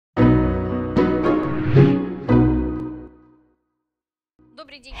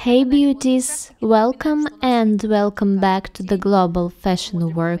Hey beauties, welcome back to the Global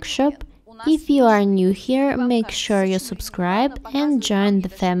Fashion Workshop. If you are new here, make sure you subscribe and join the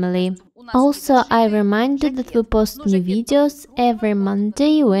family. Also, I remind you that we post new videos every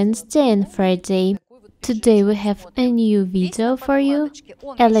Monday, Wednesday and Friday. Today we have a new video for you.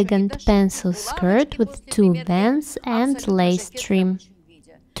 Elegant pencil skirt with two bands and lace trim.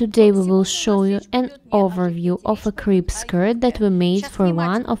 Today we will show you an overview of a crepe skirt that we made for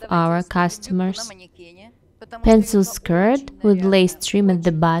one of our customers. Pencil skirt with lace trim at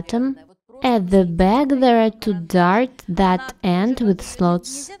the bottom. At the back there are two darts that end with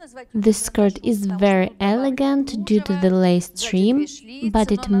slots. The skirt is very elegant due to the lace trim,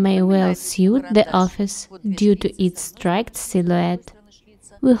 but it may well suit the office due to its striped silhouette.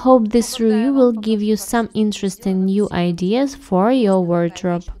 We hope this review will give you some interesting new ideas for your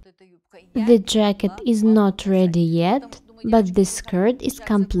wardrobe. The jacket is not ready yet, but the skirt is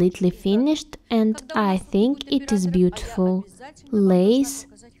completely finished and I think it is beautiful. Lace,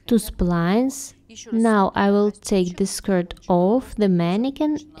 two splines. Now I will take the skirt off the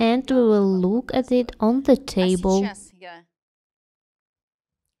mannequin and we will look at it on the table.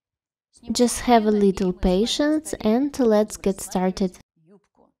 Just have a little patience and let's get started.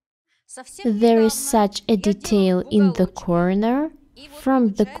 There is such a detail in the corner.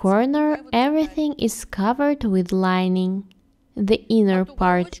 From the corner, everything is covered with lining. The inner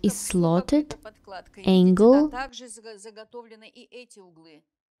part is slotted, angle.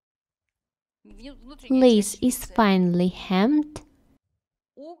 Lace is finely hemmed.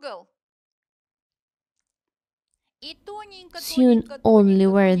 Sewn only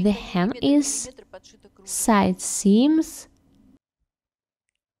where the hem is. Side seams.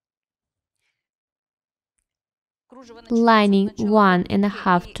 Lining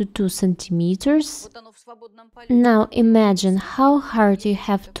 1.5 to 2 centimeters. Now imagine how hard you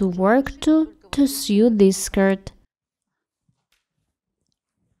have to work to sew this skirt.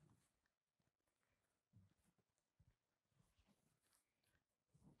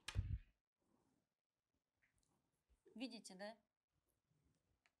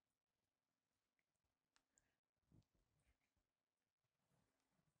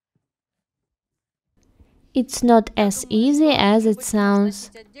 It's not as easy as it sounds.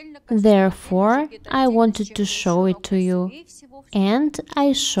 Therefore, I wanted to show it to you. And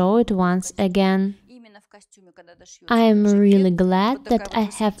I show it once again. I am really glad that I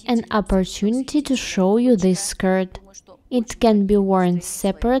have an opportunity to show you this skirt. It can be worn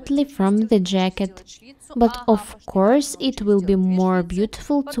separately from the jacket, but of course it will be more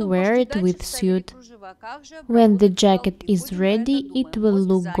beautiful to wear it with suit. When the jacket is ready, it will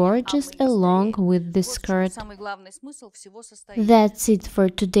look gorgeous along with the skirt. That's it for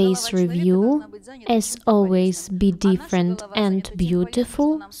today's review. As always, be different and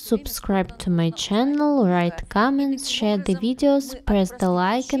beautiful. Subscribe to my channel, write comments, share the videos, press the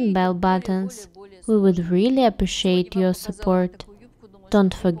like and bell buttons. We would really appreciate your support.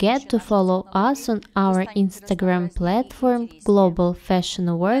 Don't forget to follow us on our Instagram platform, Global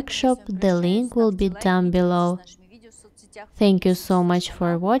Fashion Workshop. The link will be down below. Thank you so much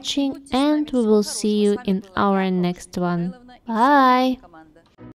for watching and we will see you in our next one. Bye!